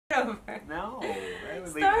over. No. That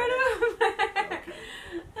would Start over. Okay.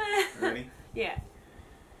 Ready? Yeah.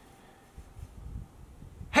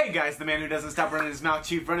 Hey guys, the man who doesn't stop running his mouth,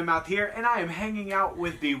 Chief Running Mouth here, and I am hanging out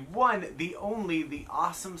with the one, the only, the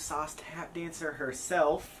awesome sauce tap dancer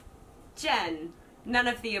herself. Jen. None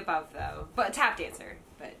of the above, though. But tap dancer.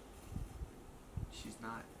 But she's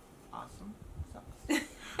not awesome sauce.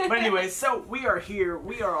 But anyway, so we are here.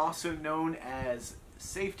 We are also known as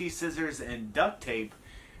Safety Scissors and Duct Tape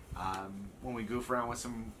when we goof around with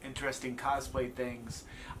some interesting cosplay things.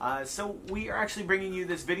 So we are actually bringing you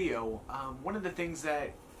this video. One of the things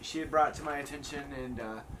that she had brought to my attention, and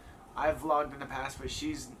I've vlogged in the past, but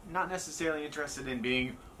she's not necessarily interested in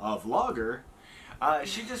being a vlogger.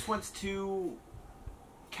 She just wants to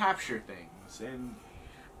capture things, and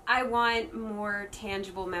I want more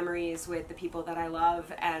tangible memories with the people that I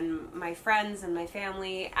love and my friends and my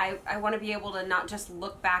family. I want to be able to not just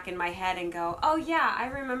look back in my head and go, oh yeah, I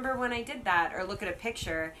remember when I did that, or look at a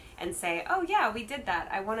picture and say, oh yeah, we did that.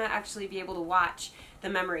 I want to actually be able to watch the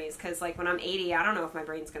memories, because like when I'm 80, I don't know if my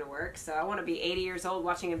brain's going to work, so I want to be 80 years old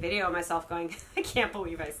watching a video of myself going, I can't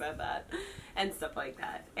believe I said that, and stuff like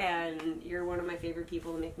that. And you're one of my favorite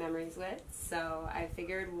people to make memories with, so I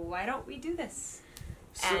figured, why don't we do this?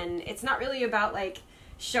 And it's not really about like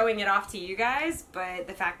showing it off to you guys, but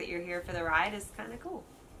the fact that you're here for the ride is kind of cool.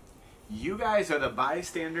 You guys are the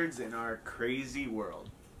bystanders in our crazy world,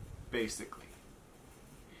 basically.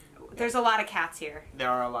 There's a lot of cats here. There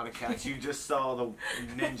are a lot of cats. You just saw the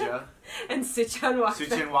ninja. And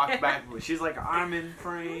Suchan walked back. She's like, I'm in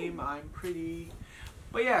frame, I'm pretty.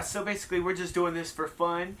 But yeah, so basically we're just doing this for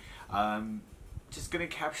fun. Just going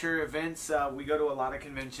to capture events. We go to a lot of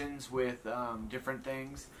conventions with different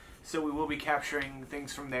things. So we will be capturing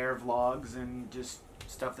things from their vlogs and just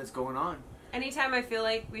stuff that's going on. Anytime I feel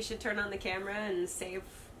like we should turn on the camera and save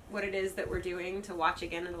what it is that we're doing to watch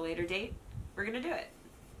again at a later date, we're going to do it.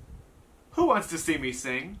 Who wants to see me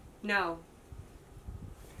sing? No.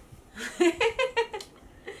 It's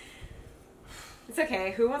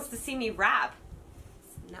okay. Who wants to see me rap?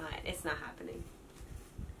 It's not happening.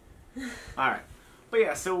 Alright. But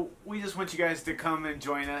yeah, so we just want you guys to come and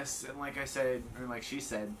join us, and like I said, or like she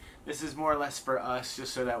said, this is more or less for us,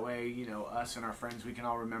 just so that way, you know, us and our friends, we can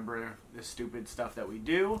all remember the stupid stuff that we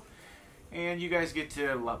do, and you guys get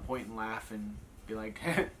to point and laugh and be like,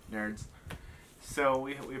 nerds. So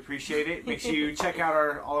we appreciate it. Make sure you check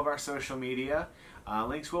out all of our social media.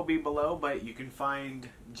 Links will be below, but you can find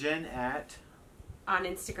Jen at... On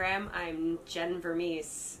Instagram, I'm Jen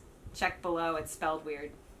Vermees. Check below, it's spelled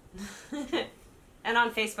weird. And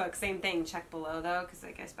on Facebook, same thing. Check below, though, because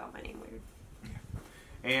like I spelled my name weird. Yeah.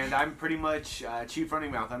 And I'm pretty much Chief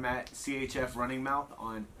Running Mouth. I'm at CHF Running Mouth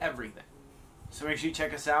on everything. So make sure you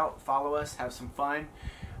check us out, follow us, have some fun.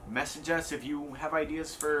 Message us if you have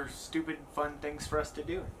ideas for stupid, fun things for us to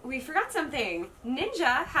do. We forgot something.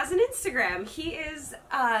 Ninja has an Instagram. He is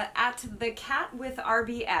at the Cat with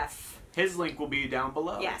RBF. His link will be down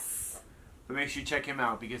below. Yes. But make sure you check him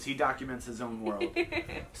out because he documents his own world.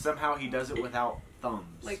 Somehow he does it without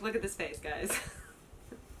thumbs. Like, look at this face, guys.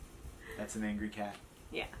 That's an angry cat.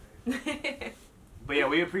 Yeah. But yeah,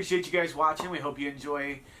 we appreciate you guys watching. We hope you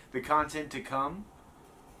enjoy the content to come.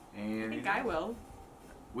 And I think I will.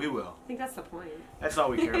 We will. I think that's the point. That's all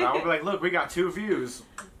we care about. We'll be like, look, we got 2 views.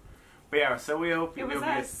 But yeah, so we hope it was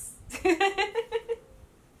us. It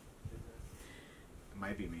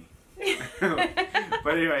might be me.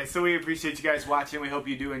 But anyway, so we appreciate you guys watching. We hope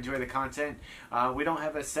you do enjoy the content. We don't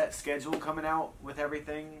have a set schedule coming out with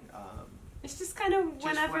everything. It's just kind of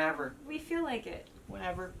whenever we feel like it.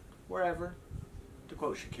 Whenever, wherever. To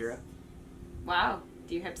quote Shakira. Wow.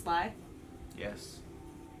 Do your hips lie? Yes.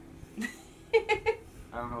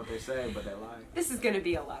 I don't know what they say, but they lie. This is going to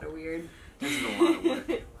be a lot of weird. This is a lot of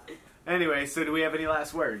work. Anyway, so do we have any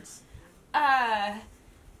last words? Do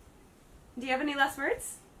you have any last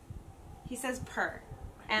words? He says purr,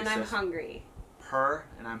 and I'm hungry. Purr,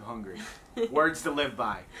 and I'm hungry. Words to live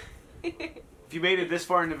by. If you made it this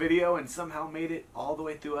far in the video and somehow made it all the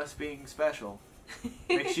way through us being special,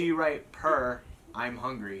 make sure you write purr, I'm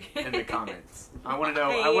hungry in the comments. I want to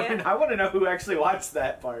know. I want to know who actually watched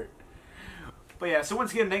that part. But yeah, so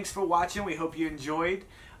once again, thanks for watching. We hope you enjoyed.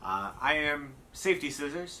 I am Safety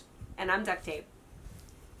Scissors. And I'm Duct Tape.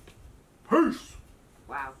 Peace!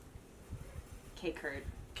 Wow. Cake herd.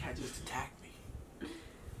 Cat just attacked me.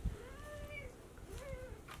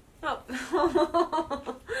 Oh.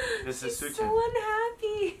 This is She's so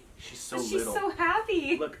unhappy. She's little. She's so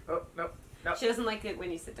happy. Look. Oh, no. She doesn't like it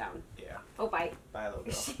when you sit down. Yeah. Oh, bye. Bye, little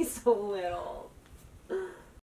girl. She's so little.